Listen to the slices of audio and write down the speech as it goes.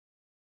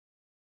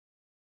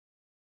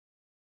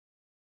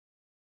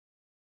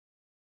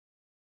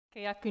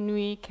Kei aku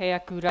nui, kei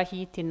aku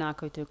rahi, tēnā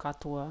koutou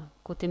katoa.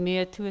 Ko te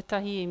mea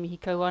tuatahi e mihi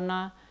kau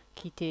ana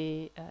ki te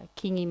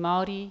kingi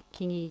Māori,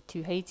 kingi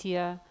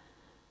Tūheitia,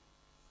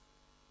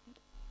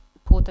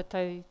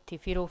 pōtatau, te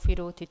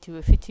whiro, te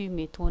tuawhitu,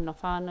 me tōna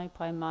whānau,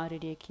 pai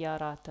mārere ki a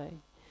rātou.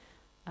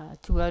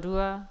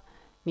 Tuarua,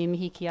 me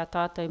mihi ki a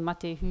tātou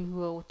mate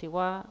huhua o te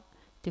wā,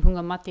 te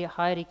hunga mate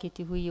haere ki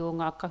te hui o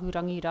ngā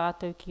kahurangi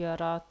rātou ki a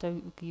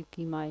rātou,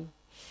 uki mai,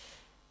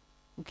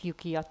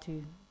 uki atu.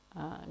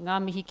 Ngā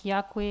mihi ki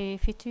a koe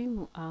whetu,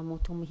 mō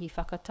tō mihi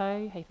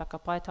whakatau, hei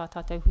whakapai tā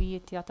tātou hui e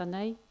te ata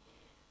nei,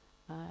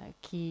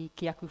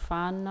 ki aku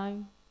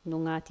whānau, no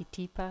Ngāti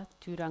Tipa,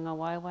 tūranga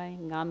waiwai,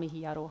 ngā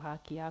mihi aroha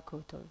ki a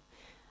koutou.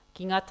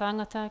 Ki ngā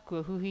tāngata,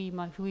 kua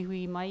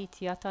hui mai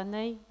te ata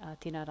nei,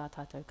 tēnā rā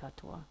tātou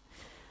katoa.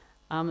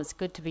 It's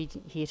good to be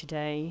here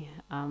today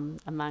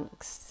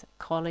amongst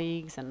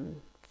colleagues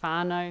and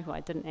whānau, who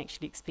I didn't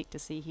actually expect to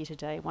see here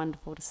today.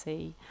 Wonderful to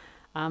see.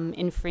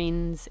 In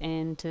friends,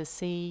 and to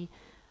see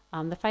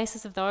the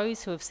faces of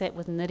those who have sat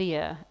with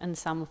NIDEA in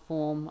some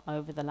form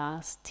over the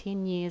last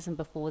 10 years, and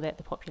before that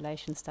the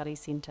Population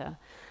Studies Centre.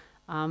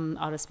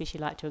 I'd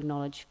especially like to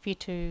acknowledge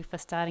Whetu for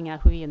starting our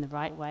hui in the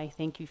right way.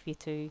 Thank you,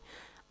 Whetu.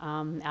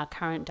 Our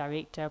current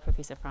director,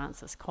 Professor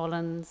Francis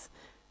Collins,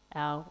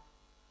 our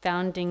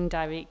founding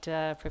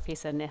director,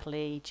 Professor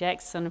Natalie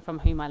Jackson, from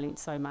whom I learnt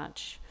so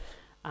much.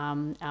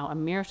 Our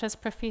emeritus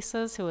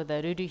professors, who are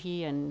the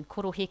ruruhi and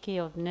koroheke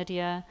of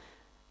NIDEA,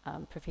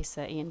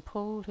 Professor Ian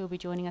Poole, who will be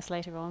joining us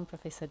later on,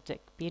 Professor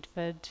Dick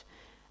Bedford,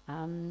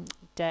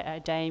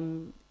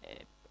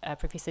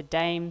 Professor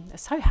Dame,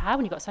 it's so hard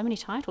when you've got so many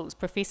titles,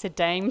 Professor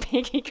Dame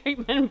Peggy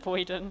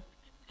Koopman-Boyden,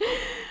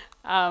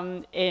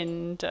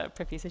 and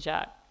Professor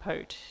Jacques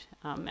Pote,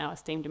 our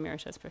esteemed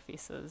emeritus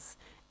professors.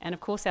 And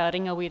of course our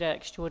ringawera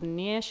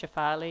extraordinaire,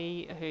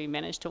 Shafali, who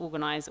managed to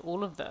organise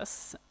all of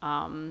this,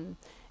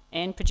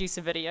 and produce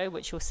a video,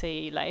 which you'll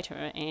see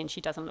later, and she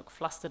doesn't look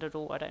flustered at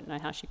all. I don't know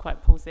how she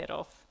quite pulls that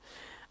off.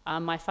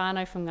 My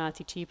whānau from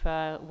Ngāti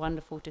Tipa,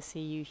 wonderful to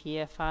see you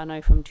here.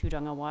 Whānau from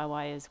Tūranga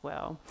Waiwai as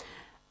well.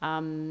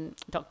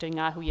 Dr.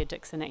 Ngāhuia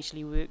Dixon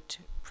actually worked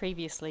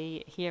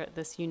previously here at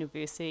this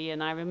university,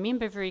 and I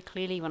remember very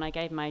clearly when I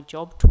gave my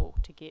job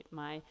talk to get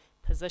my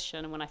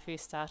position when I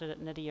first started at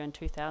NIDEA in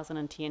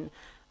 2010.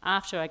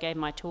 After I gave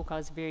my talk, I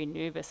was very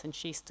nervous, and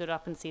she stood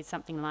up and said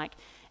something like,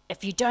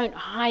 "If you don't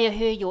hire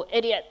her, you're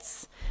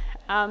idiots."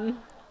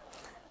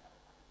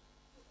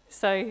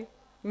 So,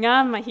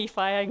 ngā mahi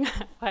whaia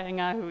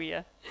ngā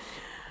huia.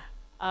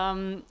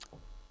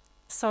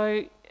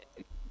 So,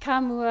 ka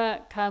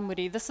mua, ka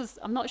muri.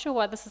 I'm not sure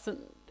why this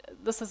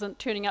isn't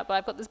turning up, but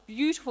I've got this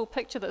beautiful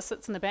picture that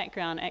sits in the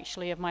background,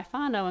 actually, of my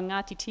whānau in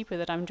Ngāti Tipa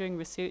that I'm doing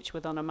research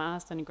with on a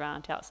Marsden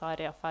grant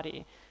outside our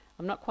whare.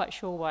 I'm not quite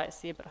sure why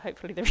it's there, but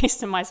hopefully the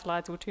rest of my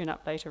slides will turn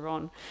up later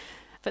on.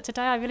 But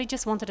today I really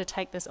just wanted to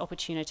take this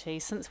opportunity,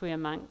 since we're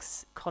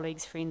amongst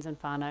colleagues, friends and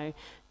whānau,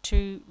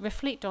 to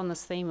reflect on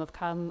this theme of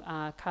ka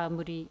mua,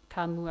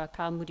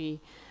 ka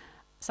muri.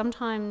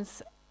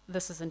 Sometimes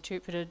this is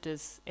interpreted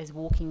as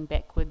walking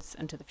backwards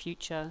into the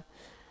future,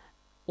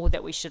 or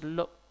that we should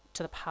look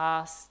to the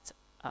past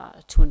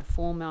to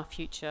inform our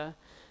future.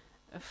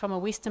 From a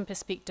Western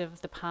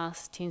perspective, the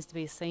past tends to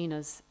be seen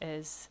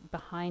as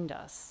behind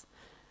us,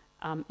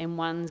 and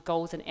one's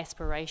goals and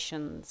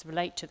aspirations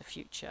relate to the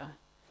future,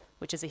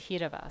 which is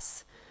ahead of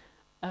us.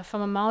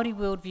 From a Māori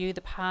worldview,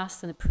 the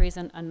past and the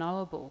present are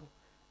knowable.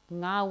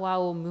 Ngā wā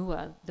o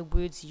mua, the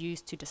words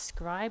used to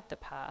describe the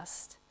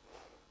past,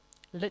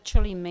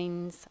 literally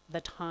means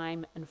the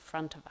time in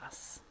front of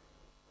us.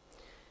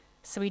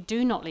 So we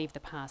do not leave the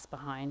past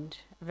behind.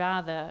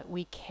 Rather,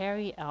 we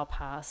carry our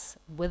past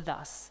with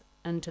us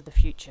into the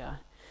future.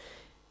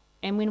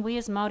 And when we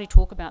as Māori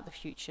talk about the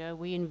future,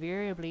 we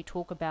invariably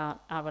talk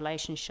about our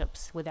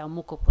relationships with our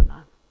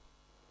mokopuna.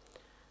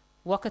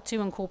 Wakatu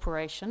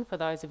Incorporation, for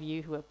those of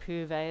you who are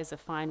purveyors of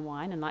fine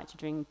wine and like to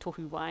drink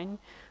tohu wine,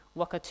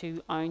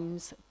 Wakatu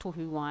owns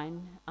tohu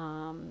wine.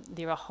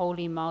 They're a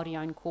wholly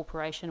Māori-owned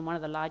corporation, one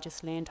of the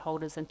largest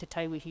landholders in Te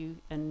Tauihu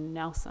in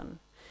Nelson.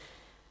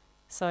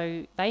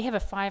 So they have a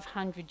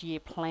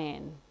 500-year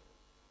plan.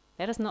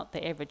 That is not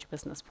the average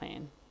business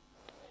plan.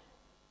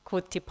 Ko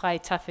te pai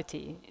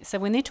tawhiti. So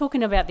when they're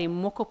talking about their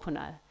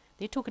mokopuna,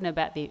 they're talking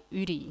about their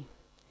uri,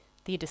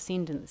 their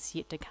descendants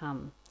yet to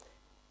come.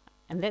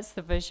 And that's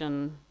the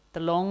vision, the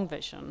long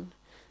vision,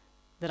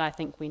 that I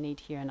think we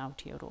need here in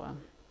Aotearoa.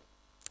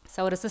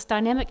 So it is this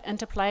dynamic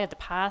interplay of the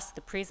past,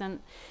 the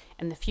present,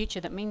 and the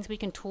future that means we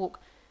can talk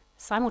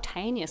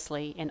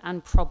simultaneously and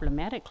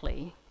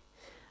unproblematically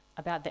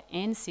about the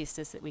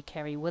ancestors that we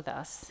carry with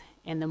us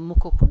and the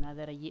mokopuna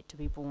that are yet to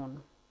be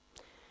born.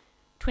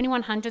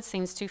 2100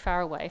 seems too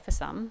far away for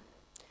some.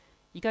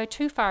 You go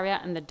too far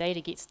out and the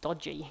data gets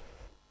dodgy.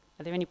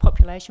 Are there any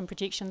population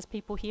projections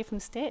people here from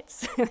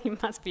stats? There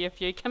must be a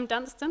few. Kim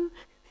Dunstan?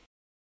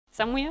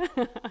 Somewhere?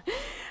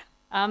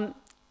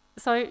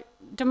 So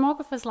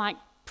demographers like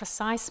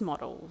precise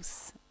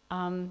models,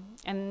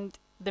 and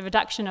the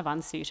reduction of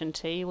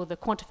uncertainty or the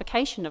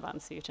quantification of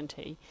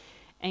uncertainty.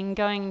 and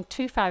going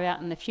too far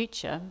out in the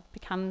future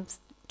becomes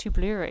too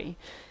blurry.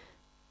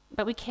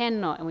 But we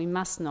cannot and we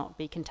must not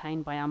be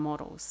contained by our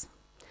models.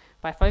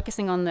 By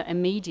focusing on the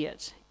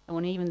immediate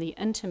or even the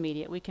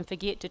intermediate, we can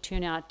forget to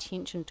turn our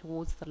attention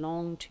towards the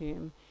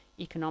long-term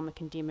economic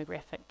and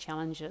demographic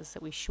challenges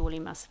that we surely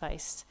must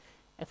face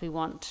if we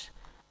want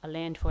a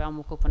land for our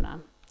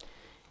mokopuna.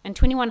 In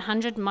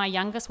 2100, my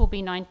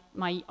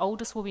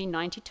oldest will be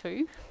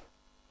 92.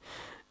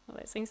 Well,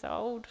 that seems so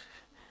old.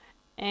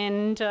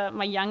 And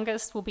my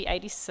youngest will be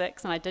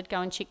 86, and I did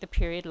go and check the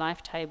period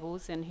life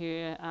tables, and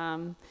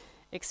her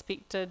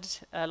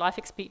life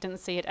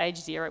expectancy at age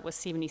 0 was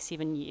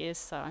 77 years,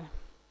 so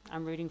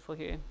I'm rooting for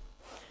her.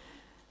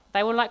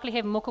 They will likely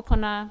have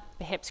mokopuna,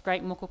 perhaps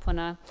great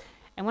mokopuna,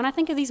 and when I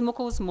think of these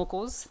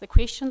mokos, the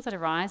questions that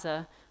arise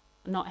are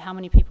not how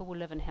many people will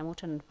live in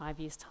Hamilton in 5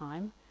 years'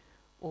 time,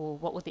 or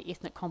what will the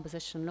ethnic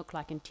composition look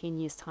like in 10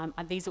 years' time.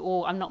 These are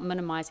all, I'm not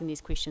minimising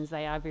these questions,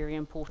 they are very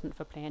important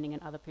for planning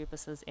and other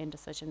purposes and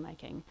decision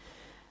making.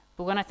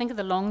 But when I think of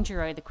the long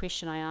durée, the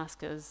question I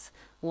ask is,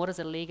 what is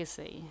a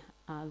legacy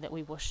that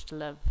we wish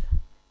to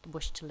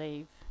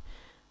leave?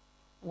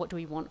 What do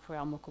we want for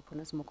our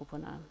mokopuna's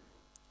mokopuna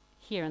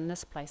here in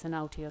this place in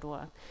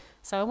Aotearoa?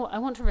 So I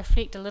want to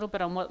reflect a little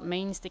bit on what it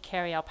means to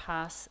carry our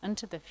past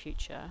into the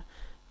future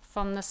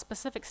from the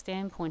specific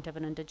standpoint of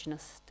an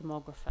Indigenous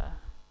demographer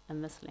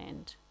in this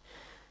land.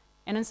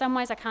 And in some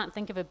ways I can't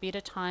think of a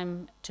better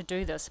time to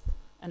do this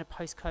in a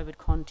post-COVID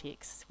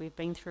context. We've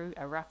been through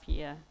a rough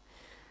year.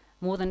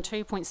 More than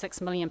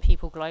 2.6 million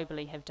people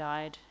globally have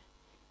died.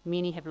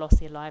 Many have lost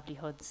their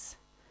livelihoods.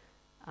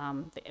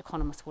 The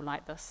economists will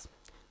like this.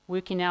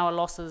 Working hour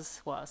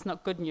losses, well, it's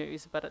not good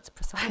news, but it's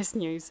precise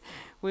news.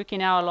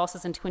 Working hour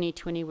losses in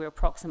 2020 were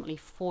approximately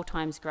 4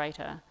 times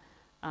greater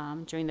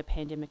during the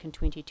pandemic in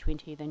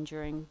 2020 than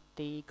during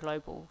the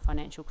global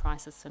financial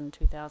crisis in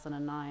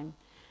 2009.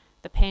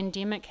 The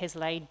pandemic has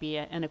laid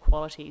bare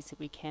inequalities that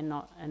we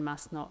cannot and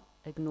must not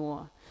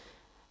ignore.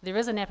 There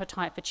is an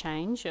appetite for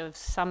change.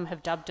 Some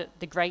have dubbed it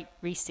the Great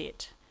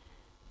Reset,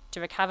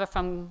 to recover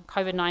from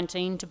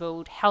COVID-19, to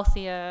build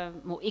healthier,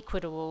 more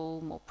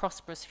equitable, more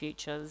prosperous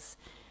futures,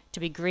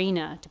 to be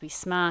greener, to be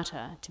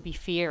smarter, to be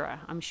fairer.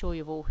 I'm sure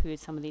you've all heard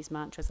some of these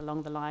mantras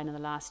along the line in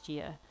the last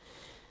year.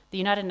 The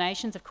United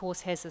Nations, of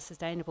course, has the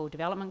Sustainable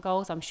Development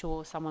Goals. I'm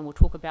sure someone will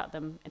talk about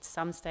them at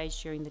some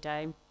stage during the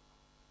day.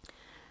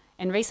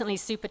 And recently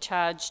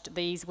supercharged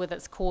these with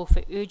its call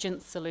for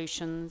urgent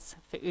solutions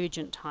for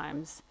urgent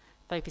times,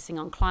 focusing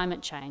on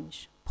climate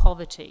change,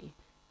 poverty,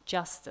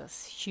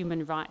 justice,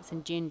 human rights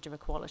and gender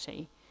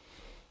equality.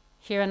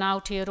 Here in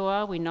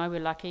Aotearoa, we know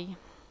we're lucky.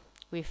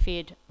 We're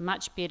fared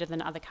much better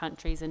than other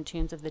countries in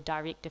terms of the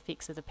direct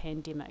effects of the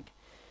pandemic.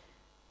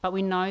 But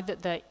we know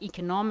that the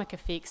economic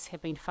effects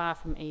have been far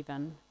from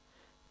even.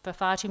 For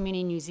far too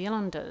many New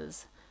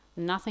Zealanders,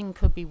 nothing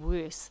could be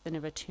worse than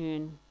a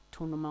return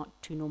to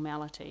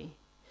normality.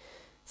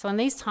 So in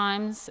these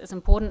times, it's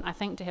important, I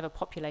think, to have a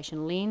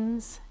population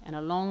lens and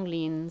a long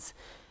lens,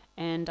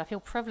 and I feel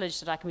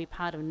privileged that I can be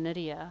part of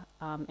NIDEA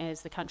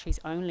as the country's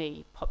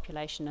only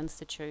population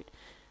institute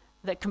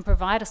that can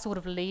provide a sort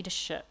of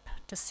leadership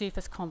to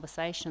surface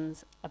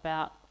conversations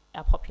about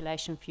our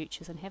population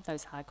futures and have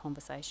those hard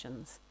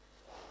conversations.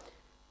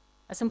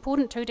 It's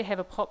important too to have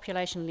a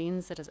population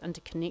lens that is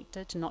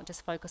interconnected, to not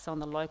just focus on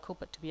the local,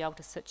 but to be able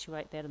to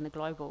situate that in the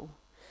global.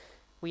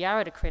 We are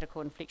at a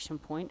critical inflection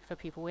point for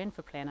people and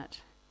for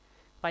planet.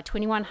 By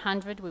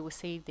 2100, we will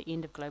see the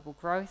end of global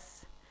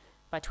growth.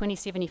 By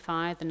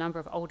 2075, the number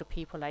of older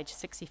people aged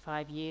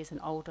 65 years and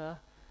older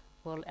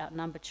will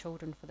outnumber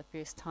children for the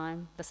first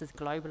time. This is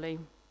globally.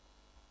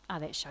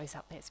 That shows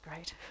up, that's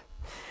great.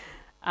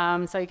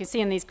 So you can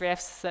see in these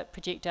graphs that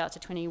project out to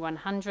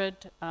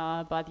 2100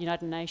 by the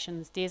United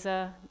Nations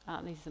DESA.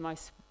 These are the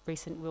most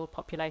recent world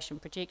population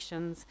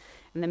projections.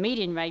 And the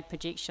median rate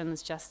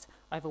projections, just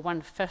over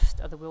 1/5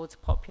 of the world's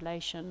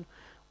population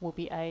will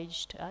be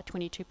aged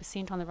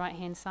 22% on the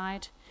right-hand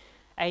side,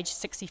 aged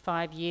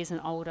 65 years and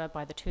older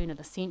by the turn of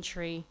the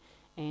century,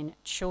 and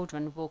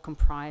children will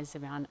comprise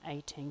around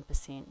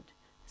 18%.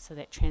 So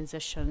that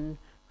transition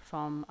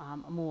from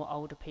more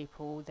older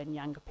people than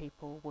younger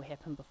people will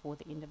happen before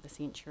the end of the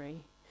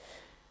century.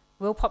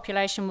 World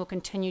population will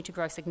continue to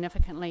grow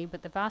significantly,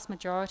 but the vast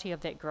majority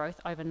of that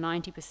growth, over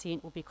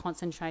 90%, will be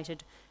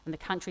concentrated in the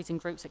countries and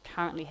groups that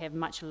currently have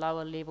much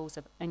lower levels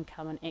of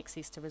income and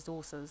access to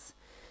resources.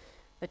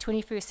 The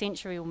 21st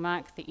century will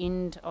mark the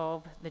end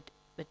of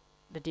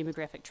the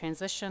demographic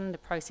transition, the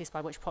process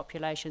by which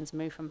populations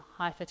move from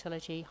high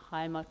fertility,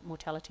 high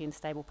mortality and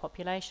stable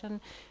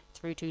population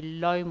through to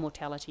low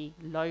mortality,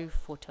 low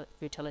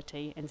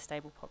fertility and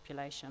stable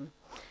population.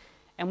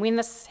 And when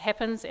this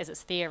happens, as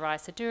it's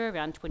theorised to do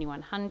around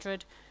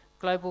 2100,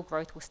 global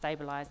growth will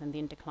stabilise and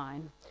then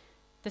decline.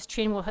 This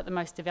trend will hit the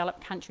most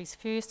developed countries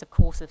first. Of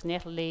course, as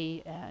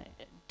Natalie,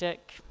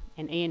 Dick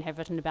and Ian have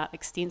written about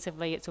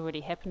extensively, it's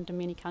already happened in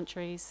many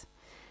countries.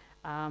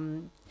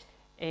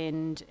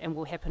 And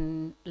will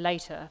happen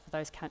later for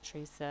those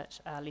countries that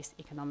are less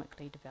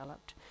economically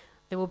developed.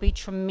 There will be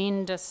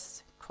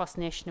tremendous across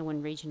national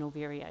and regional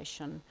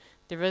variation.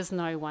 There is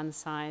no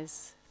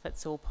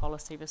one-size-fits-all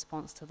policy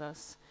response to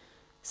this.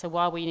 So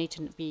while we need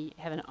to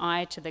have an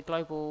eye to the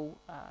global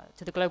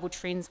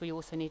trends, we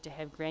also need to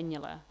have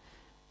granular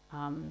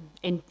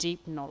and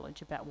deep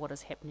knowledge about what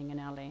is happening in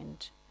our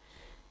land.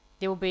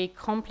 There will be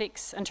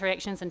complex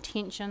interactions and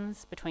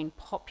tensions between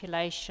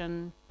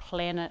population,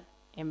 planet,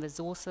 and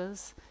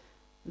resources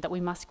that we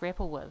must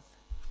grapple with.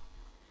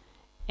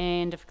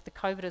 And if the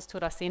COVID has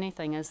taught us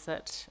anything, is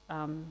that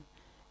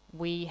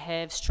we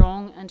have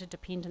strong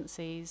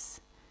interdependencies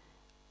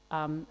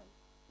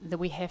that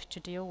we have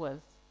to deal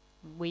with.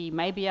 We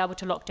may be able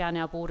to lock down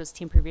our borders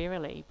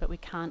temporarily, but we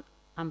can't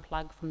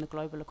unplug from the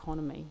global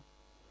economy.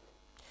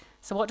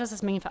 So what does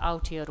this mean for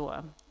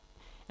Aotearoa?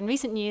 In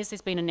recent years,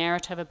 there's been a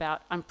narrative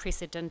about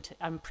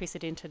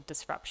unprecedented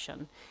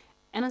disruption.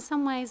 And in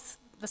some ways,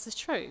 this is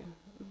true.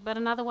 But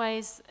in other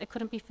ways, it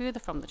couldn't be further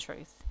from the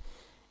truth.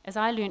 As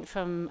I learnt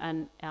from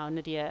our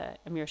NIDEA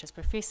Emeritus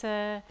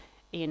Professor,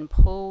 Ian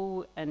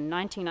Poole, in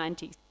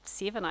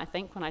 1997, I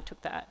think, when I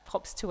took the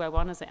POPs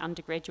 201 as an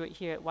undergraduate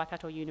here at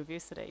Waikato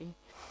University,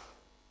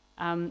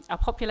 our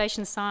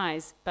population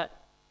size,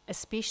 but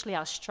especially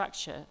our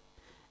structure,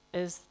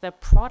 is the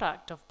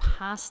product of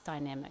past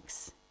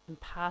dynamics and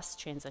past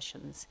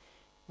transitions.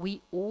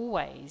 We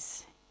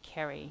always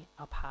carry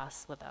our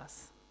past with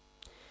us.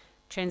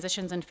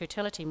 Transitions in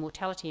fertility,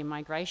 mortality and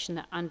migration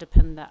that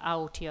underpin the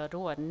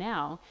Aotearoa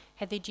now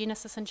had their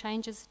genesis and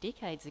changes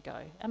decades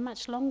ago, and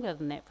much longer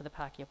than that for the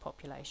Pākehā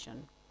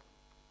population.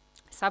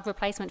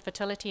 Sub-replacement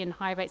fertility and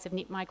high rates of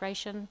net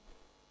migration,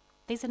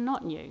 these are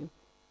not new.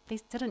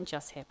 These didn't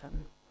just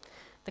happen.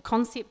 The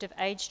concept of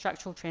age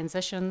structural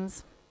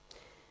transitions,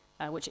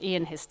 which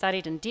Ian has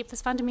studied in depth,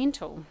 is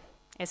fundamental.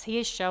 As he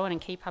has shown in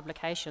key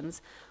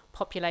publications,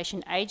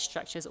 population age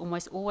structures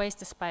almost always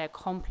display a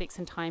complex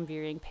and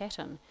time-varying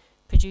pattern,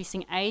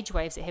 producing age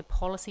waves that have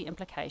policy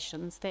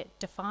implications that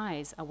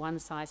defies a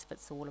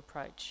one-size-fits-all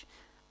approach.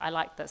 I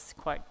like this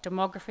quote: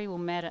 "Demography will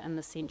matter in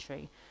the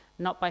century,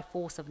 not by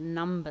force of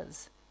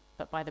numbers,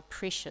 but by the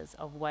pressures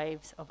of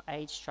waves of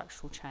age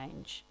structural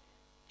change."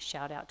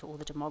 Shout out to all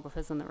the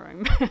demographers in the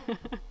room.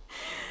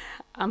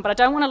 But I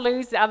don't want to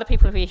lose the other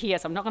people who are here,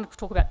 so I'm not going to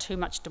talk about too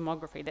much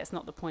demography. That's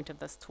not the point of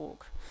this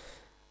talk.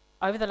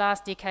 Over the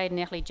last decade,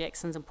 Natalie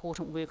Jackson's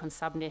important work on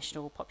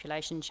subnational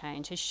population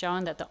change has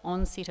shown that the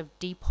onset of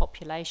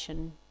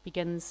depopulation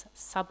begins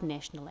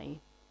subnationally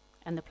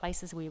in the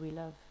places where we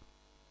live.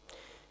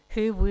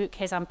 Her work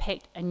has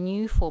unpacked a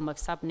new form of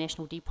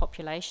subnational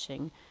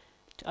depopulation,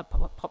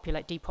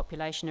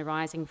 depopulation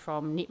arising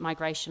from net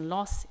migration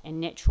loss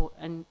and natural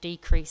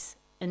decrease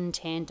in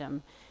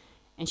tandem.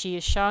 And she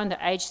has shown that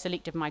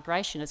age-selective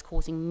migration is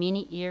causing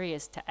many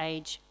areas to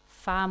age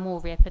far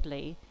more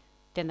rapidly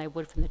than they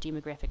would from the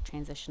demographic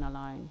transition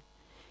alone.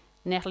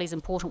 Natalie's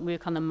important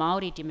work on the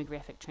Māori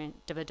demographic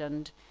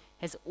dividend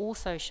has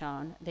also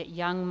shown that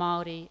young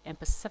Māori and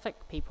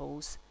Pacific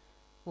peoples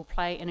will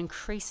play an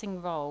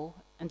increasing role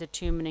in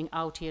determining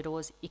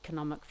Aotearoa's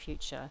economic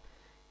future,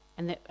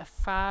 and that a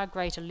far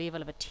greater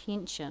level of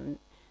attention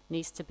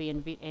needs to be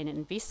and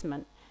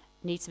investment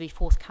needs to be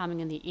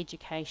forthcoming in their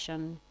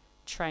education,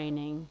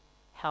 training,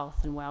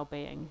 health and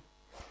well-being.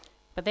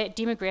 But that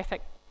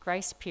demographic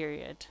grace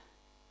period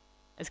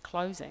is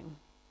closing,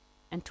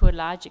 and to a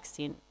large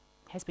extent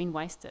has been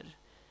wasted.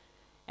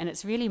 And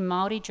it's really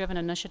Māori-driven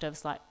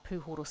initiatives like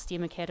Pūhoro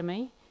STEM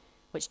Academy,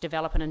 which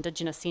develop an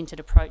Indigenous-centred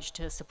approach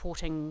to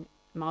supporting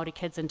Māori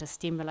kids into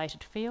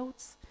STEM-related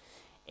fields,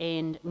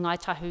 and Ngāi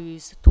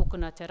Tahu's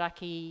Tōkuna Te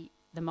Raki,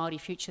 the Māori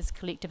Futures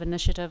Collective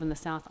Initiative in the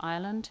South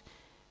Island.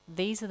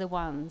 These are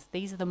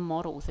the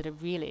models that are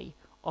really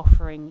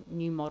offering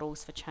new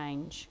models for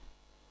change.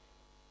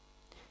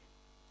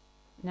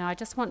 Now I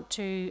just want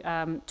to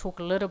talk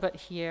a little bit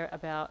here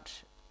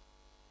about,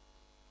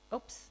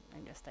 oops,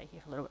 I'm going to stay here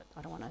for a little bit,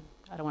 I don't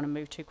want to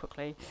move too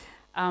quickly,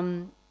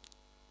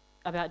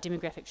 about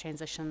demographic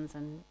transitions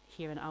and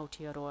here in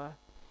Aotearoa.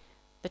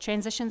 The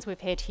transitions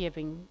we've had here have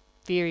been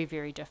very,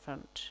 very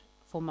different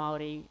for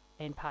Māori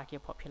and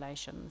Pākehā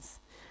populations.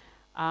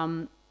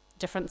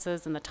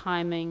 Differences in the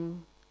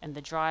timing and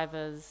the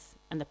drivers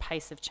and the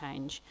pace of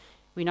change.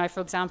 We know,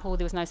 for example,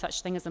 there was no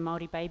such thing as a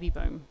Māori baby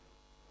boom.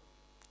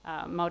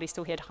 Māori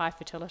still had high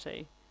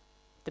fertility.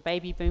 The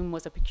baby boom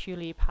was a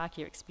peculiar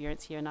Pākehā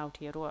experience here in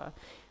Aotearoa.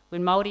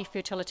 When Māori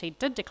fertility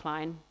did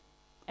decline,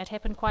 it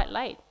happened quite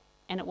late,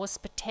 and it was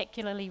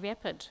spectacularly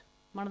rapid,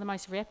 one of the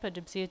most rapid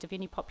observed of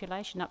any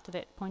population up to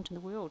that point in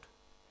the world.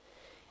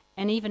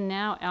 And even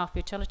now, our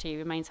fertility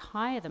remains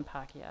higher than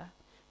Pākehā,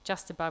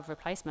 just above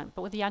replacement,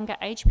 but with younger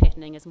age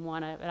patterning, as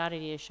Moana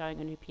Rarere is showing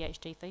in her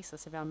PhD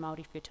thesis around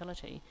Māori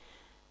fertility.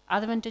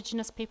 Other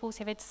Indigenous peoples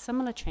have had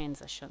similar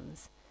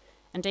transitions.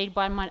 Indeed,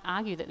 one might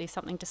argue that there's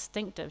something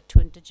distinctive to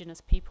Indigenous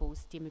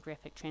peoples'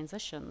 demographic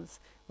transitions,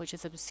 which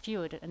is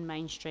obscured in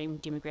mainstream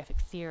demographic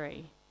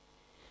theory.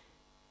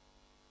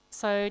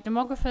 So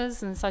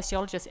demographers and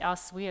sociologists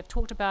elsewhere have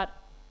talked about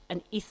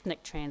an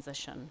ethnic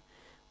transition,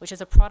 which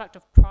is a product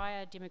of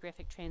prior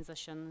demographic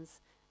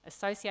transitions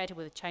associated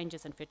with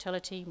changes in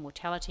fertility,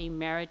 mortality,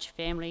 marriage,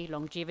 family,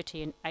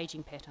 longevity, and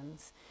ageing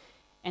patterns.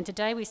 And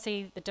today we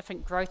see the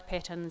different growth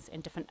patterns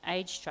and different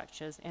age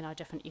structures in our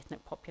different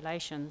ethnic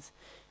populations.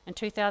 In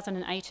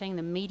 2018,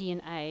 the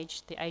median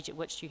age, the age at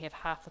which you have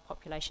half the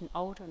population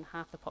older and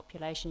half the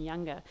population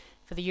younger,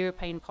 for the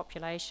European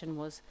population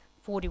was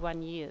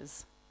 41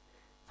 years.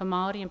 For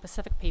Māori and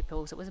Pacific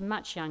peoples, it was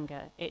much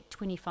younger, at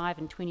 25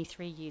 and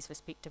 23 years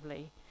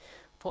respectively.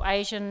 For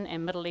Asian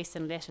and Middle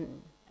Eastern,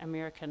 Latin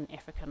American,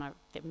 African,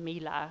 that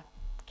MILA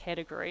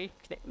category,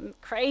 that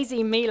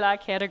crazy MILA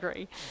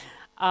category,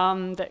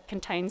 that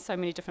contains so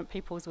many different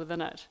peoples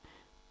within it.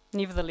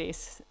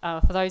 Nevertheless,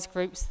 for those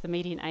groups, the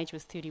median age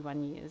was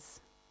 31 years.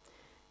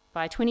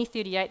 By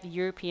 2038, the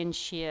European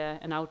share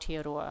in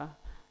Aotearoa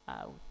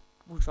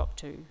will drop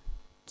to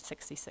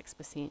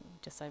 66%,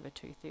 just over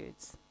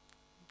 2/3,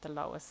 the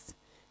lowest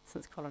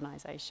since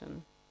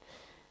colonisation.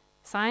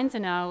 Science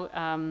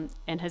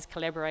and his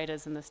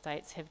collaborators in the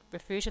States have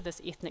referred to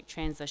this ethnic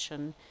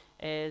transition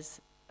as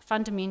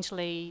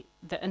fundamentally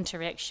the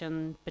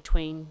interaction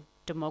between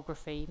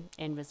demography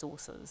and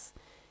resources,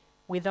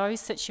 where those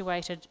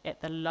situated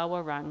at the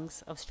lower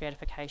rungs of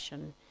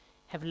stratification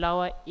have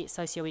lower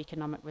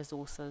socioeconomic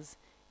resources,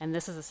 and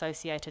this is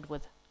associated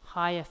with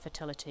higher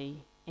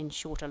fertility and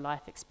shorter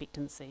life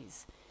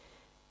expectancies.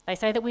 They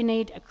say that we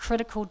need a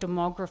critical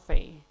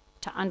demography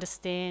to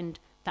understand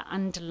the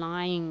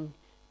underlying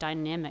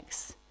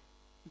dynamics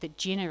that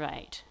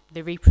generate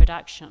the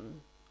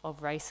reproduction of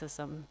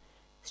racism,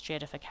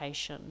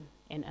 stratification,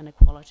 and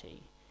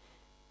inequality.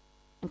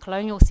 In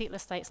colonial settler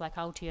states like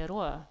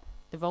Aotearoa,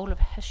 the role of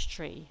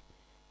history,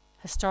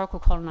 historical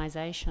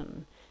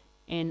colonisation,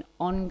 and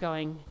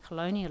ongoing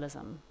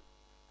colonialism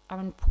are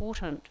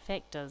important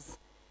factors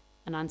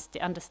in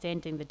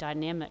understanding the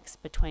dynamics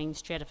between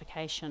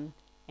stratification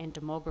and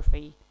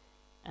demography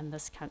in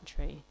this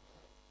country.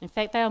 In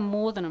fact, they are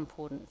more than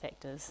important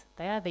factors.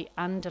 They are the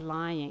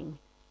underlying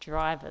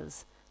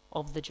drivers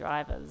of the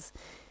drivers.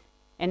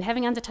 And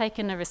having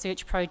undertaken a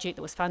research project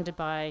that was funded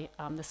by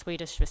the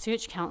Swedish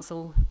Research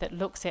Council that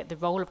looks at the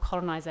role of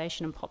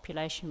colonisation in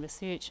population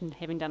research, and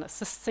having done a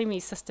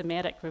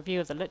semi-systematic review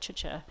of the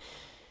literature,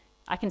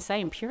 I can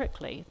say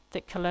empirically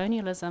that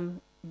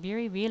colonialism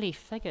very rarely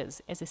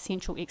figures as a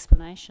central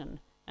explanation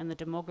in the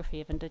demography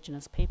of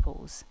Indigenous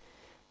peoples.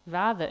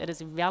 Rather, it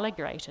is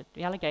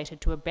relegated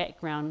to a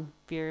background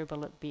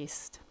variable at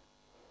best.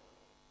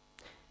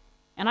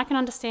 And I can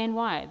understand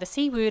why. The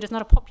C word is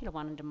not a popular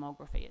one in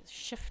demography. It's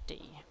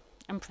shifty,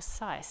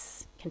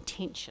 imprecise,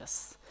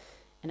 contentious,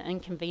 an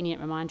inconvenient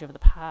reminder of the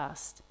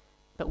past.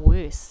 But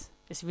worse,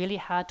 it's really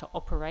hard to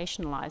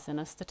operationalise in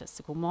a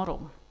statistical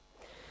model.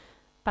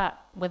 But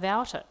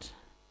without it,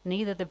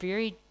 neither the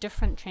very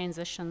different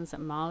transitions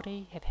that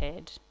Māori have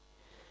had,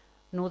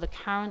 nor the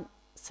current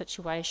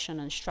situation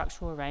and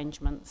structural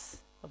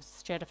arrangements of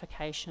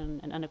stratification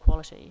and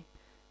inequality,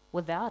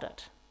 without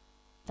it,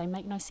 they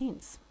make no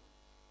sense.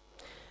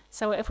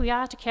 So if we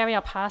are to carry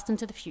our past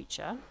into the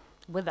future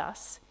with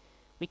us,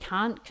 we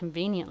can't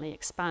conveniently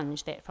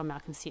expunge that from our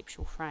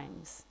conceptual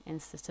frames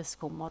and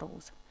statistical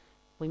models.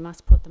 We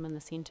must put them in the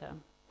centre.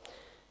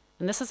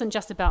 And this isn't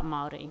just about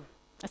Māori,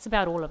 it's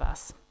about all of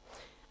us.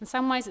 In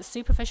some ways, it's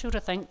superficial to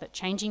think that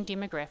changing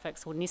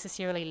demographics will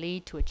necessarily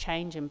lead to a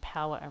change in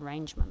power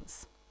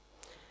arrangements.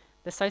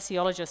 The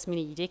sociologist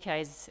many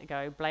decades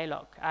ago,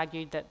 Blaylock,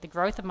 argued that the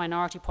growth of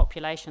minority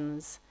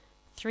populations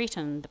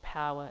threatened the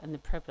power and the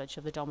privilege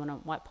of the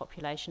dominant white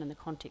population in the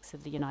context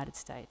of the United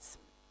States.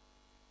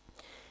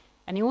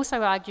 And he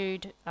also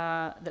argued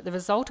that the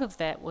result of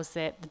that was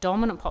that the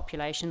dominant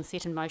population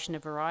set in motion a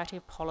variety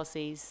of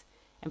policies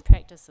and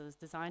practices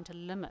designed to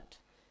limit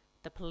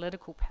the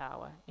political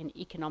power and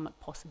economic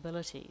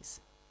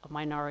possibilities of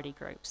minority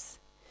groups.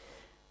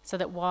 So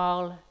that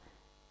while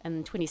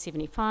in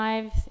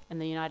 2075 in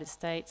the United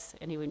States,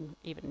 and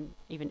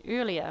even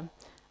earlier,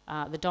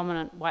 the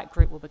dominant white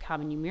group will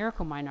become a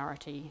numerical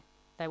minority,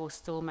 they will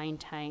still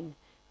maintain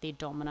their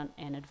dominant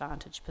and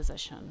advantaged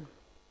position.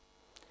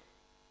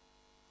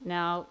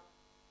 Now,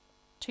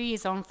 2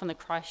 years on from the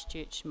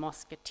Christchurch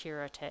mosque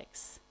terror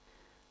attacks,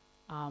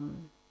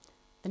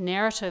 the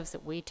narratives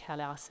that we tell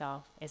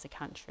ourselves as a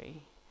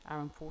country are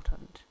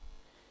important.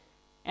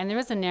 And there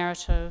is a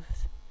narrative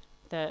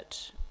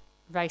that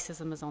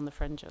racism is on the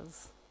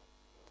fringes,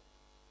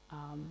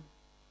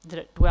 that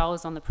it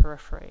dwells on the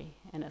periphery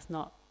and it's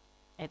not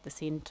at the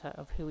centre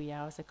of who we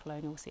are as a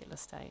colonial settler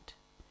state.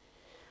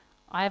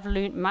 I have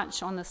learnt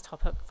much on this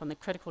topic from the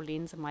critical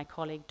lens of my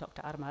colleague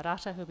Dr.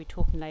 Aramarata, who will be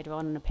talking later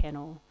on in a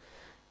panel.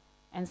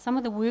 And some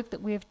of the work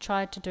that we've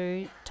tried to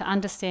do to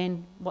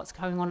understand what's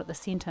going on at the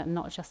centre and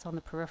not just on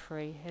the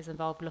periphery has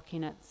involved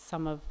looking at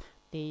some of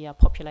the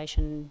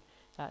population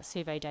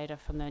survey data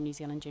from the New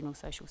Zealand General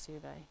Social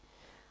Survey.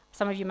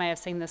 Some of you may have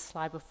seen this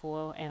slide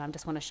before, and I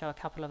just want to show a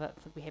couple of it.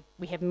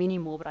 We have many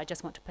more, but I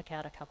just want to pick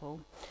out a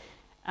couple.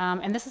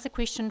 And this is a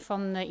question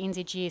from the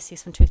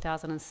NZGSS from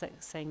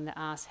 2016 that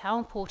asks, how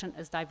important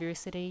is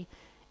diversity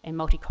and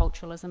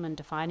multiculturalism in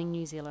defining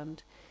New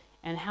Zealand?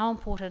 And how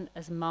important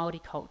is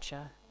Māori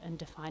culture in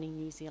defining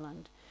New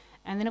Zealand?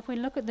 And then if we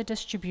look at the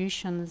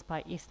distributions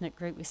by ethnic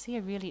group, we see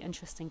a really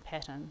interesting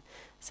pattern.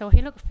 So if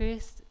we look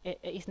first at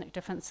ethnic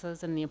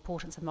differences and the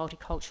importance of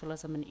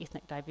multiculturalism and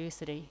ethnic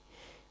diversity,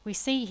 we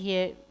see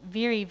here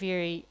very,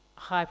 very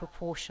high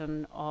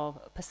proportion of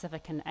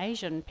Pacific and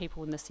Asian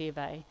people in the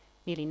survey,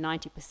 nearly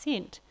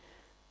 90%,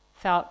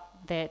 felt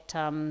that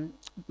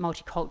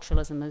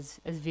multiculturalism is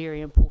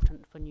very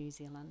important for New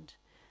Zealand.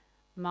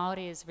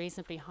 Māori is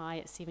reasonably high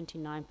at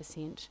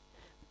 79%,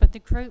 but the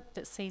group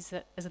that sees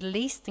it as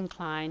least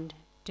inclined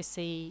to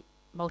see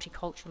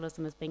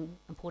multiculturalism as being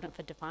important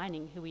for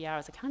defining who we are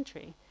as a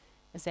country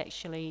is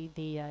actually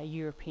the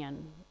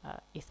European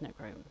ethnic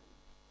group.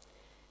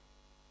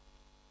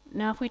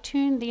 Now, if we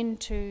turn then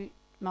to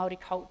Māori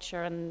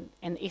culture and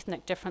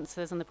ethnic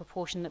differences and the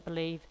proportion that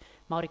believe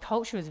Māori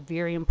culture is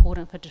very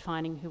important for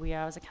defining who we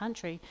are as a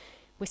country,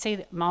 we see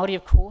that Māori,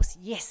 of course,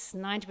 yes,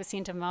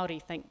 90% of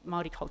Māori think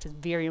Māori culture is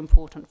very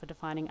important for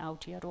defining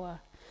Aotearoa.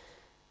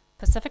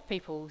 Pacific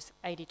peoples,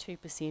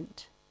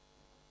 82%.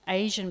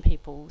 Asian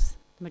peoples,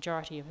 the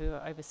majority of who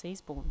are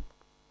overseas born,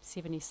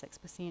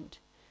 76%.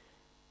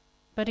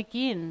 But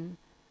again,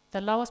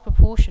 the lowest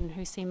proportion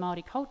who see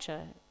Māori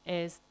culture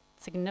as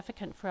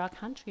significant for our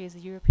country is the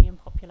European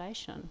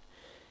population.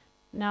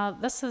 Now,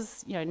 this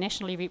is,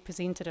 nationally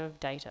representative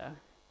data.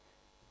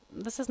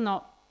 This is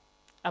not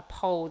a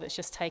poll that's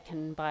just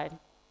taken by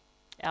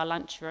our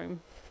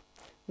lunchroom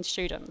and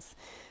students.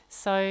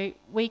 So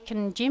we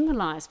can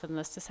generalise from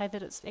this to say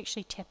that it's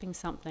actually tapping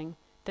something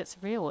that's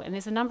real. And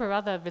there's a number of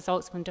other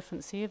results from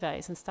different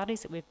surveys and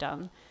studies that we've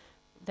done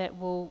that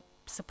will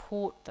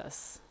support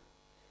this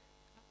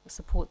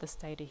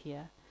data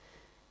here.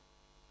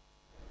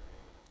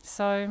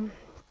 So,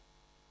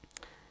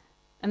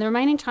 in the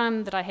remaining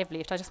time that I have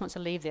left, I just want to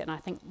leave that, and I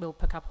think we'll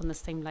pick up on this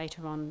theme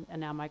later on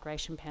in our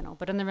migration panel.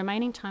 But in the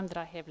remaining time that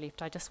I have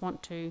left, I just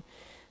want to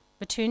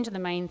return to the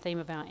main theme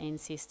of our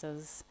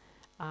ancestors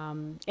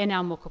in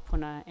our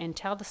mokopuna and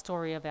tell the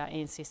story of our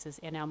ancestors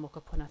and our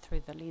mokopuna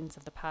through the lens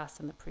of the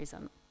past and the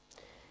present.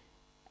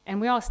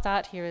 And where I'll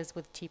start here is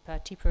with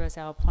Tipa. Tipa is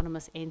our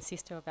eponymous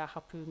ancestor of our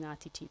hapu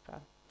Ngāti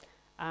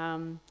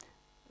Tipa.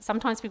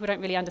 Sometimes people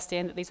don't really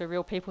understand that these are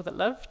real people that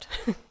lived.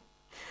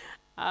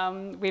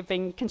 We've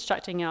been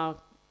constructing our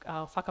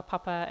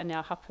whakapapa and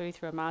our hapu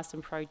through a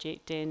Marsden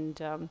project,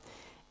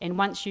 and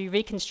once you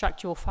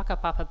reconstruct your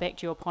whakapapa back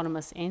to your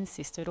eponymous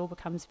ancestor, it all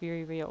becomes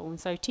very real. And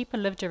so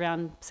Tipa lived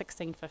around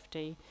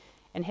 1650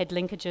 and had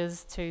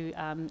linkages to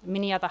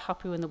many other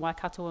hapu in the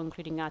Waikato,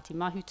 including Ngāti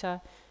Mahuta,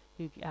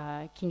 who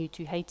Kingi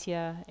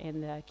Tuheitia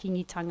and the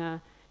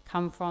Kingitanga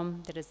come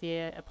from, that is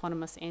their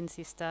eponymous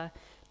ancestor,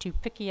 to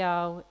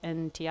Pikiao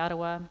in Te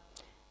Arawa,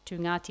 to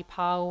Ngāti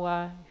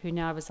Pāua, who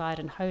now reside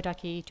in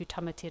Hauraki, to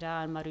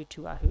Tamatera and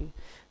Marutuahu.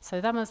 So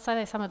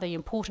they're some of the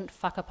important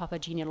whakapapa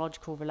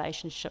genealogical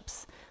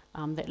relationships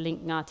that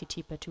link Ngāti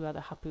Tipa to other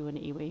hapu and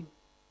iwi.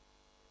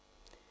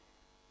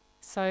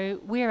 So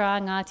where are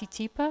Ngāti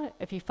Tipa?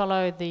 If you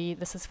follow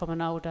this is from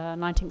an older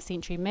 19th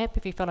century map,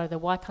 if you follow the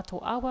Waikato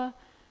Awa,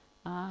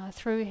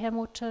 through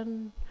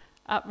Hamilton,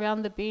 up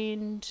round the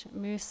bend,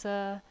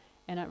 Mercer,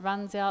 and it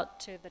runs out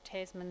to the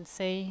Tasman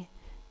Sea,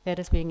 that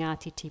is where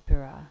Ngāti Tipa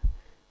are,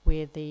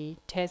 where the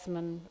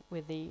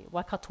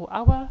Waikato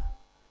Awa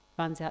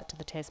runs out to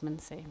the Tasman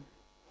Sea.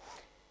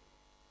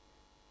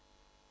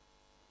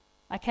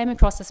 I came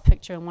across this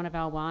picture in one of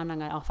our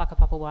wānanga, our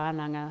whakapapa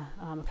wānanga,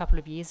 a couple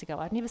of years ago.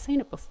 I'd never seen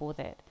it before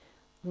that.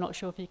 I'm not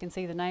sure if you can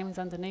see the names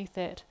underneath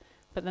that,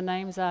 but the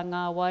names are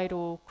Ngā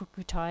Wairo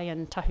Kukutai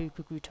and Tahu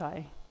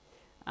Kukutai.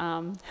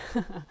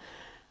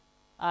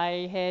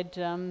 I had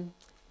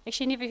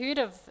actually never heard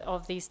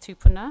of these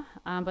tupuna,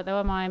 but they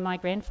were my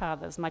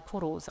grandfathers, my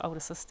koro's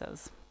older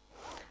sisters.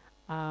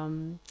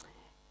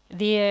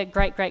 Their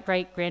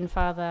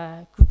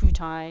great-great-great-grandfather,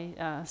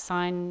 Kukutai,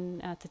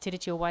 signed Te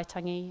Tiriti o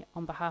Waitangi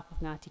on behalf of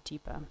Ngāti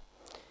Tipa.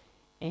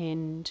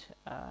 And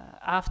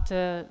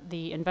after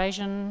the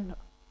invasion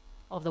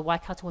of the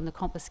Waikato and the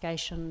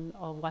confiscation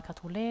of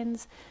Waikato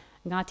lands,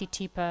 Ngāti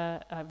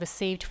Tipa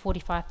received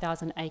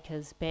 45,000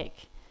 acres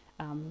back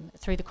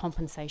through the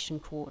compensation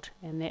court,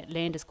 and that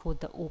land is called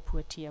the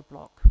Opuatia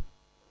block.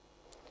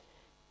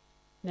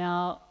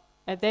 Now,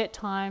 at that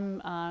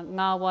time,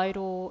 Ngā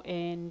Wairo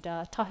and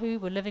Tahu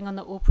were living on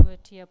the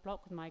Opuatia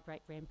block with my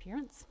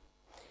great-grandparents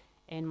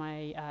and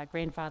my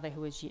grandfather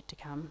who was yet to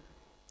come.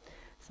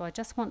 So I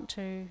just want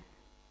to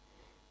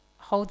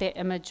hold that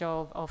image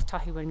of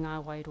Tahu and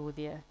Ngā Wairo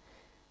there.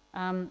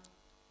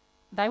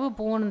 They were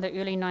born in the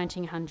early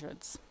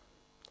 1900s.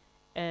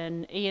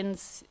 In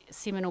Ian's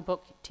seminal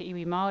book, Te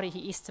Iwi Māori,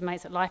 he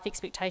estimates that life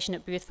expectation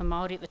at birth for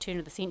Māori at the turn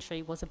of the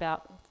century was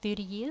about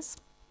 30 years.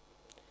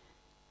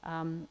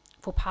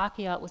 For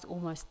Pākehā, it was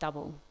almost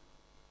double.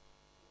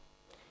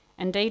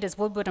 Indeed, as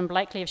Woodward and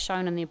Blakely have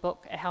shown in their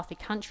book, A Healthy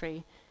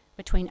Country,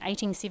 between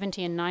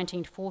 1870 and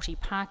 1940,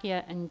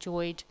 Pākehā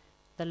enjoyed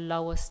the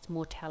lowest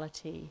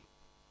mortality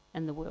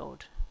in the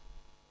world.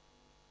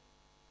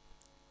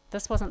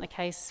 This wasn't the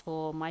case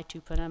for my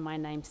tupuna, my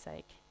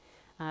namesake.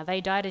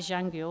 They died as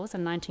young girls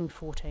in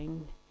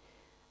 1914.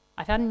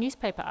 I found a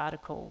newspaper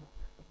article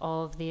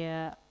of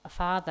their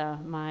father,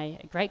 my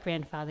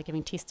great-grandfather,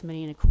 giving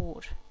testimony in a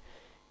court.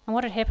 And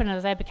what had happened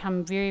is they'd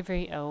become very,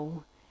 very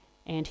ill,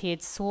 and he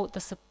had sought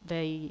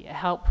the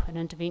help and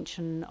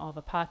intervention of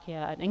a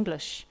Pākehā, an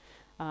English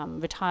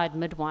retired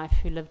midwife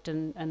who lived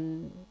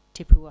in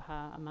Te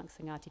Puaha amongst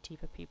the Ngāti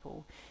Tipa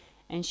people.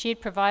 And she had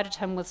provided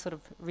him with sort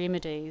of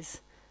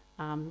remedies,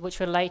 which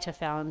were later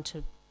found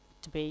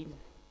to be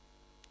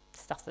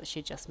stuff that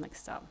she'd just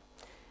mixed up.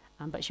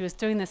 But she was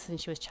doing this and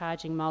she was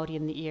charging Māori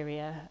in the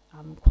area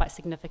quite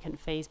significant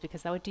fees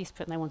because they were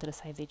desperate and they wanted to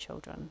save their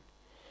children.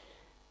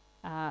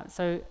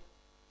 So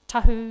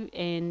Tahu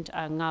and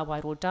Ngā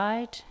Wairo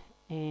died,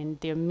 and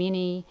there are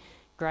many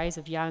graves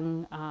of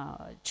young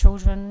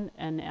children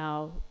in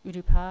our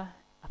urupa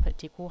up at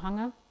Te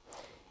Kohanga,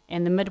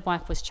 and the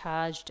midwife was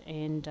charged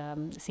and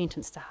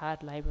sentenced to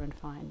hard labour and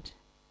fined.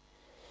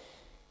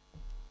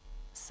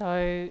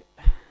 So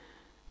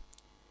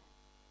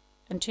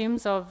in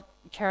terms of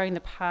carrying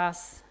the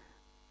past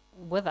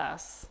with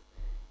us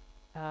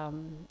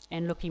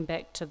and looking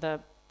back to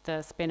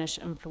the Spanish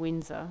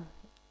influenza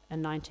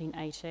in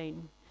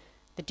 1918,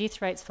 the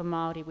death rates for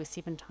Māori were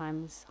 7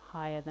 times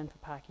higher than for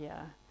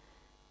Pākehā.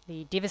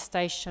 The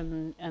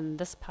devastation in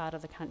this part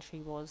of the country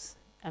was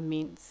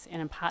immense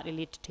and partly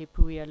led to Te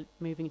Puia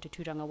moving to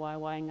Tūranga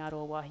Waiwai and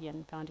Ngaroa Wāhi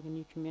and founding a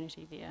new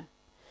community there.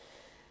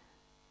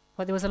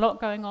 But there was a lot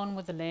going on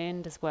with the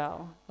land as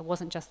well. It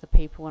wasn't just the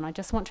people, and I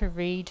just want to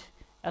read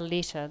a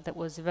letter that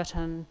was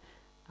written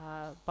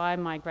by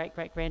my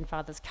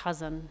great-great-grandfather's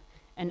cousin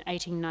in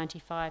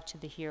 1895 to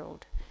the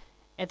Herald.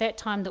 At that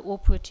time, the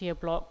Ōpuatia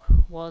block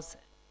was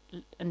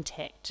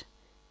intact.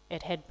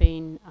 It had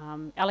been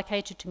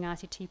allocated to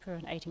Ngāti Tipa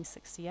in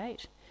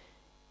 1868,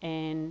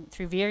 and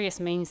through various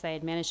means they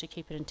had managed to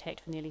keep it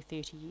intact for nearly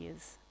 30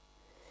 years.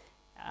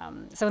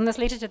 So in this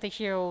letter to the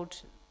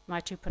Herald,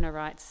 my tupuna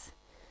writes,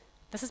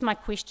 "This is my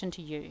question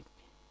to you.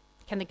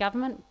 Can the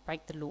government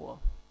break the law?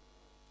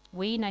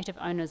 We native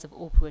owners of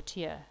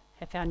Ōpuatia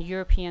have found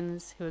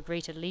Europeans who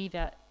agree to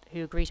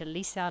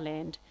lease our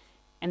land,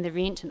 and the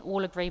rent and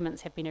all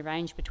agreements have been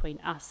arranged between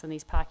us and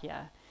these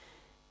Pākehā.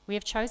 We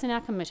have chosen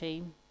our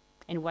committee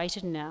and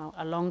waited now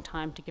a long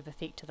time to give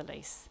effect to the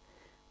lease.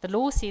 The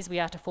law says we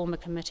are to form a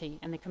committee,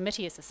 and the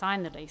committee is to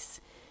sign the lease.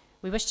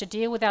 We wish to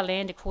deal with our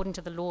land according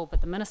to the law,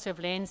 but the Minister of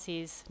Land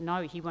says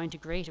no, he won't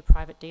agree to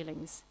private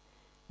dealings.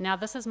 Now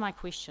this is my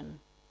question.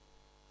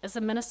 Is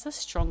the Minister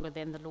stronger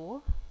than the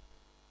law?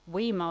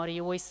 We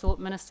Māori always thought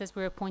ministers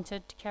were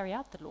appointed to carry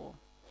out the law.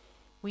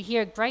 We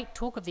hear a great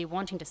talk of their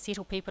wanting to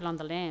settle people on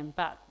the land,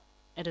 but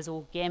it is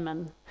all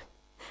gammon."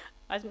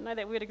 I didn't know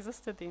that word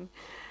existed then.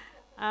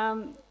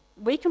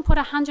 "We can put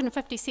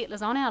 150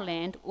 settlers on our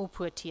land,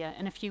 Ōpuatia,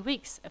 in a few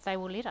weeks if they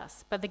will let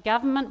us, but the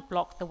government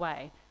blocked the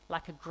way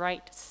like a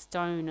great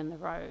stone in the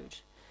road.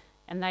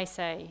 And they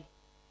say,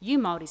 you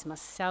Māoris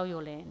must sell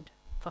your land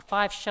for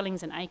 5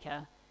 shillings an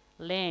acre,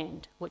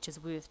 land which is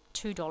worth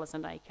 $2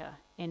 an acre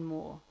and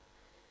more.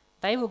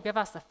 They will give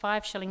us the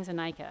 5 shillings an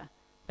acre,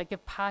 but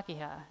give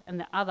Pākehā in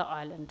the other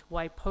island,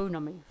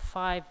 Waipounamu,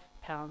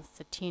 £5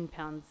 to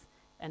 £10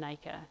 an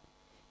acre.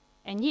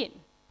 And yet,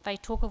 they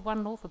talk of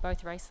one law for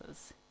both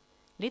races.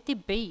 Let there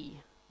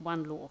be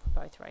one law for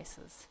both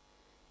races,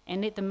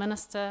 and let the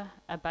minister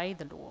obey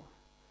the law.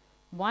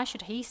 Why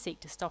should he seek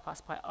to stop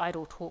us by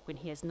idle talk when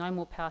he has no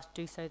more power to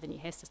do so than he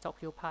has to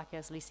stop your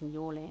Pākehās leasing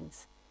your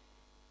lands?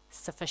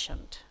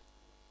 Sufficient."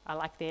 I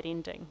like that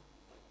ending.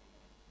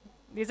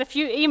 There's a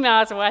few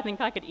emails where I think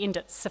I could end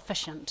it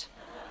sufficient.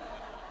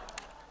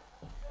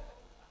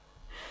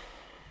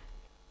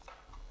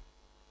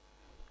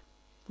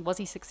 Was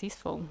he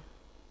successful?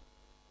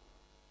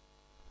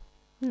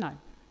 No.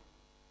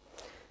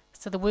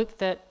 So the work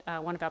that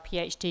one of our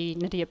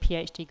NIDEA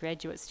PhD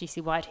graduates,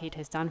 Jessie Whitehead,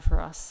 has done for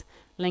us,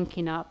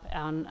 linking up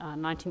our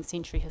 19th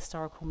century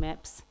historical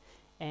maps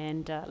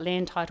and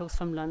land titles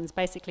from LINS,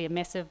 basically a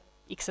massive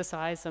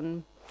exercise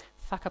in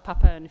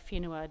whakapapa and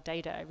whenua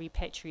data,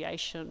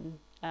 repatriation,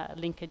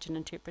 linkage and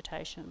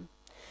interpretation,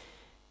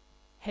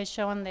 has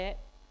shown that,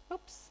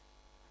 oops,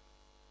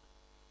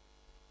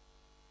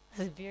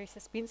 this is very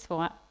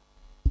suspenseful.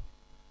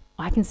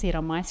 I can see it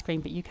on my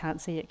screen, but you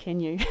can't see it, can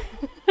you?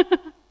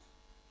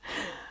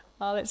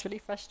 Oh, that's really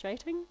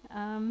frustrating.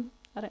 I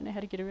don't know how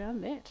to get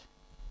around that.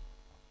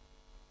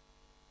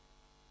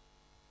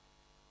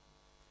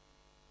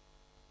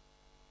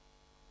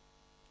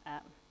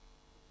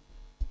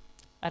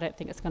 I don't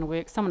think it's going to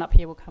work. Someone up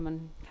here will come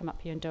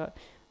up here and do it.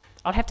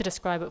 I'll have to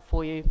describe it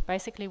for you.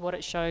 Basically what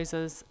it shows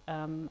is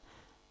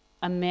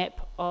a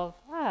map of...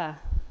 do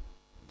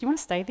you want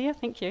to stay there?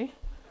 Thank you.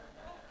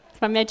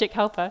 It's my magic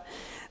helper.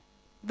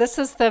 This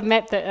is the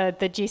map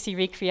that Jessie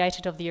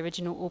recreated of the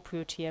original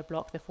Ōpuatia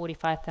block, the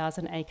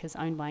 45,000 acres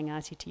owned by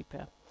Ngāti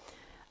Tipa.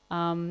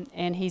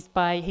 And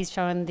he's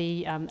shown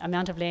the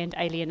amount of land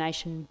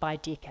alienation by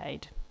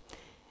decade.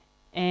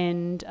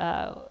 And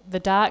the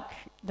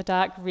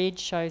dark red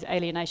shows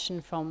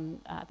alienation from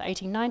the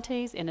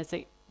 1890s, and as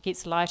it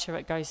gets lighter,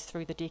 it goes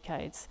through the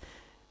decades.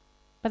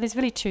 But there's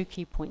really 2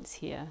 key points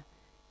here.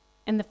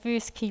 And the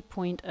first key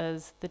point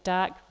is the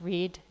dark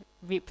red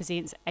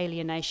represents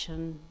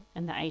alienation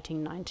in the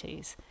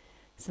 1890s.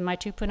 So my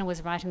tupuna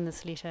was writing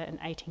this letter in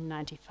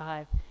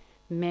 1895.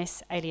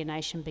 Mass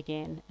alienation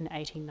began in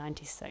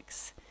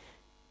 1896.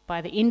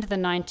 By the end of the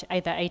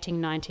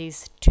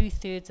 1890s,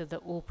 2/3 of the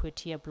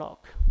Ōpūtia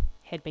block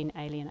had been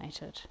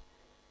alienated.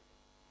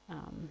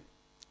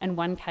 In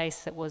one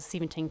case, it was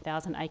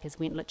 17,000 acres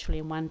went literally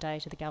in one day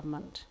to the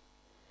government.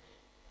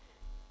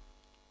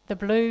 The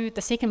blue,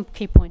 the second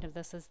key point of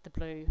this is the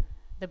blue.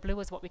 The blue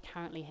is what we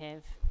currently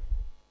have.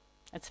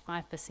 It's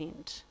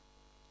 5%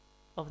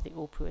 of the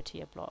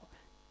Ōpūtia block.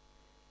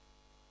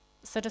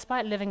 So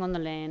despite living on the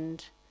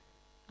land,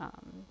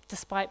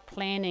 despite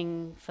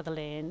planning for the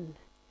land,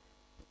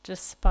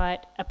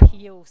 despite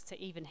appeals to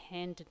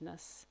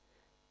even-handedness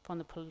from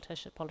the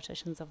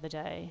politicians of the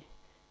day,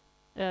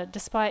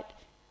 despite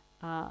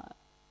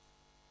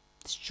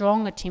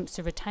strong attempts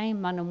to retain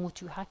mana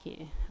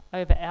motuhake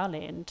over our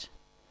land,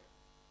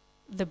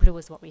 the blue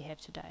is what we have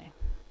today.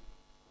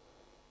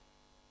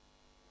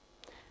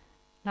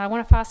 Now I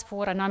want to fast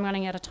forward, I know I'm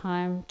running out of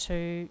time,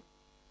 to,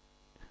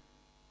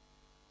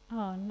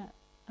 oh no,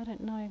 I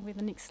don't know where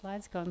the next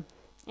slide's gone.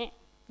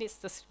 Let's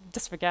just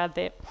disregard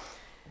that.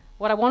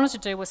 What I wanted to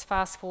do was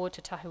fast forward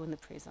to tahu in the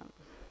present.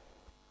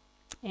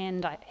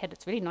 And I had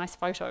this really nice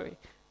photo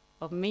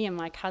of me and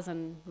my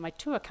cousin, my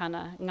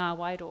tuakana, Ngā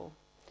Wairo,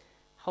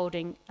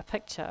 holding a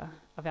picture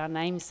of our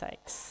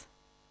namesakes,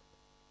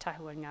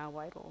 tahu and Ngā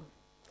Wairo.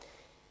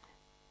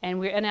 And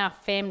we're in our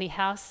family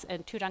house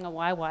in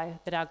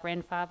Tūrangawaiwai that our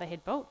grandfather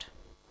had built.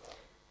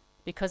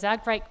 Because our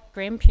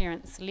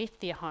great-grandparents left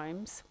their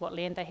homes, what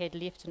land they had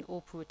left in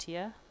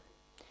Ōpūtia,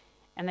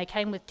 and they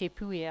came with Te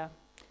Puea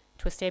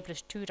to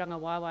establish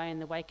Tūrangawaiwai in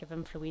the wake of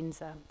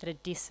influenza that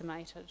had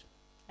decimated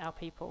our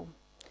people.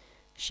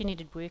 She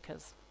needed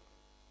workers.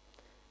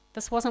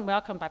 This wasn't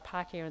welcomed by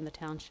Pākehā in the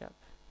township.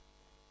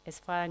 As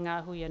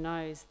Whaingahuia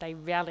knows, they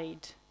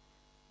rallied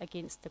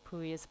against the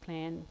Puea's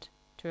plan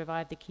to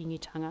revive the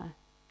kingitanga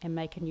and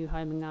make a new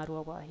home in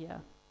Ngārua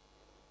Wāhia.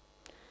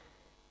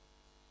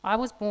 I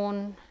was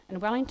born in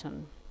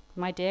Wellington.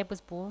 My dad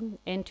was born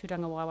in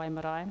Tūrangawaiwai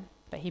Marae,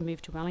 but he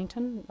moved to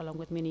Wellington along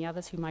with many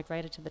others who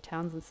migrated to the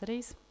towns and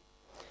cities.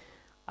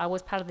 I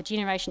was part of the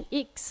Generation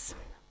X,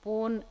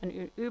 born in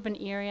an urban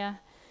area.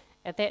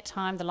 At that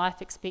time, the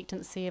life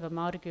expectancy of a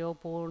Māori girl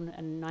born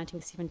in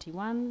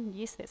 1971,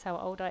 yes, that's how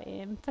old I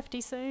am,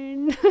 50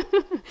 soon,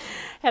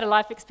 had a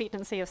life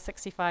expectancy of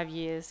 65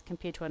 years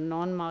compared to a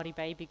non-Māori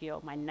baby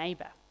girl, my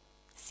neighbour,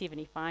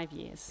 75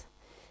 years.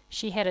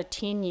 She had a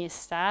 10-year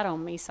start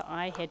on me, so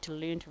I had to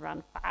learn to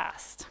run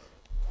fast.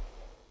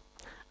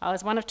 I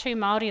was one of 2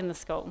 Māori in the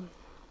school.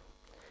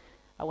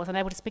 I wasn't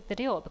able to speak the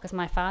reo because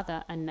my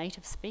father, a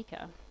native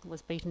speaker,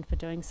 was beaten for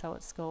doing so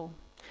at school.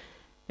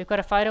 We've got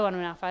a photo on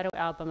our photo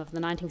album of the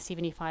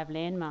 1975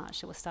 land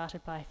march that was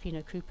started by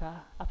Whina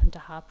Cooper up into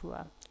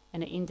Hapua,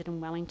 and it ended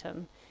in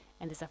Wellington.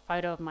 And there's a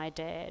photo of my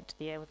dad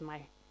there with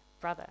my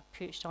brother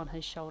perched on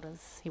his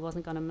shoulders. He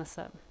wasn't going to miss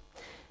it.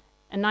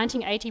 In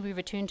 1980, we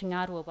returned to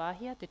Ngārua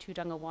Wāhia, the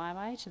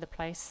Tūrangawaiwai, to the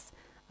place,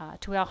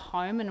 to our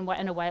home, and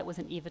in a way it was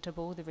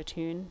inevitable, the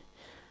return.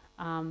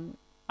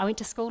 I went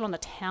to school on the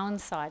town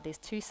side. There's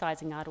 2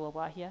 sides in Ngārua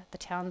Wāhia, the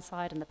town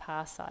side and the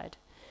pā side.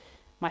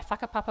 My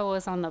whakapapa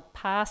was on the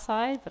pā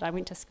side, but I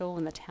went to school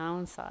on the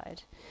town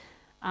side.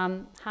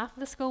 Half of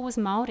the school was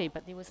Māori,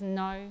 but there was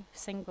no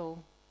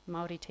single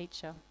Māori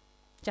teacher,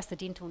 just a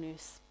dental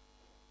nurse.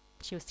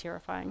 She was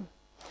terrifying.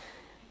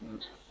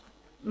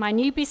 My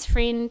new best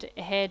friend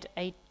had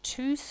a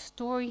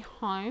 2-story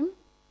home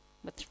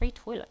with 3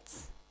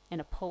 toilets and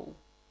a pool.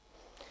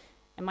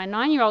 And my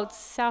 9-year-old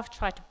self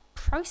tried to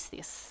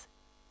process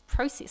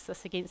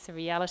this against the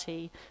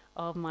reality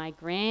of my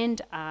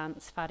grand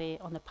aunt's whare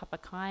on the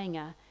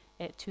Papakainga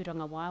at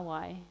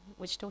Tūrangawaiwai,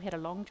 which still had a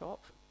long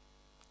drop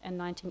in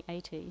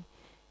 1980,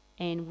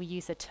 and we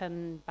used a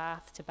tin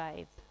bath to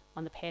bathe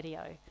on the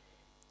patio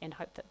and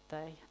hope that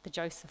the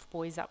Joseph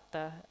boys up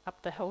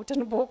the hill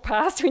didn't walk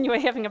past when you were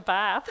having a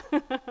bath.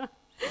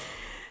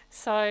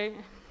 So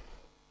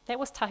that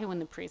was tahu in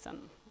the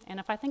present. And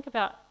if I think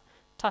about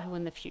tahu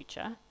in the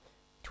future,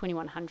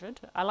 2100,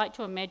 I like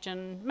to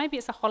imagine maybe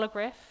it's a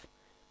holograph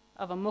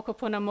of a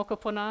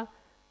mokopuna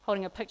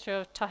holding a picture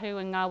of tahu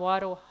and Ngā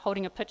Wairo,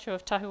 holding a picture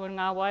of tahu and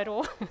Ngā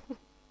Wairo.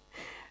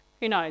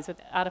 Who knows, with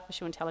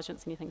artificial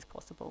intelligence, anything's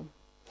possible.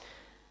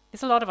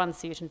 There's a lot of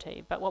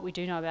uncertainty, but what we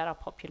do know about our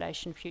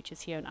population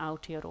futures here in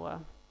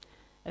Aotearoa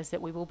is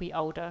that we will be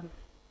older,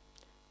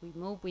 we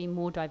will be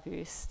more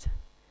diverse.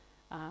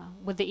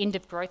 With the end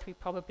of growth, we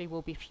probably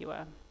will be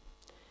fewer.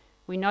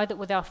 We know that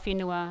with our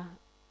whenua,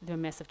 there are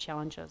massive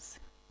challenges.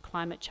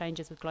 Climate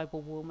changes with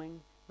global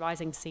warming,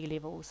 rising sea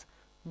levels,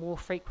 more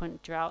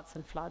frequent droughts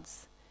and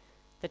floods.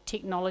 The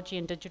technology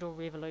and digital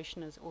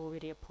revolution is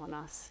already upon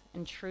us,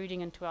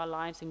 intruding into our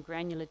lives in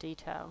granular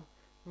detail.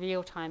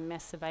 Real-time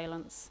mass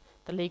surveillance,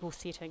 the legal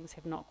settings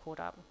have not caught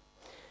up.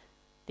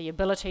 The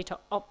ability to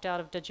opt out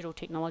of digital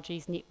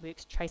technologies,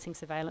 networks, tracing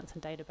surveillance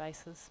and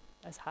databases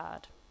is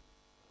hard.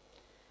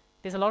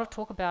 There's a lot of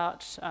talk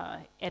about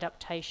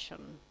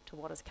adaptation to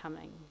what is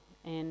coming.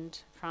 And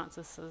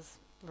Francis is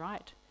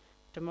right.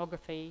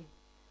 Demography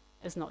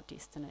is not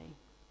destiny.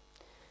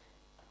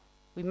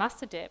 We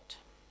must adapt,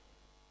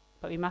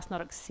 but we must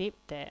not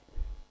accept that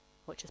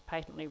which is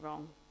patently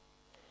wrong.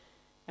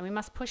 And we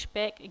must push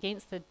back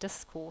against the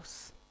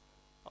discourse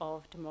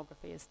of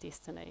demography as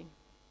destiny,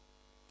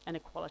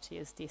 inequality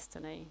as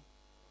destiny,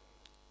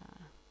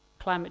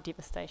 climate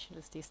devastation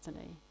as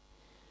destiny.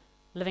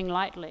 Living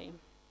lightly,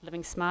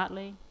 living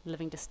smartly,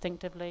 living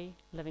distinctively,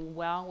 living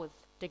well with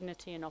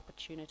dignity and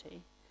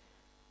opportunity.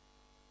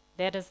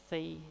 That is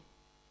the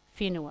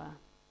whenua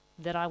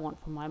that I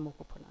want for my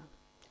mokopuna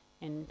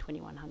in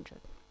 2100.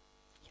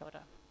 Kia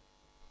ora.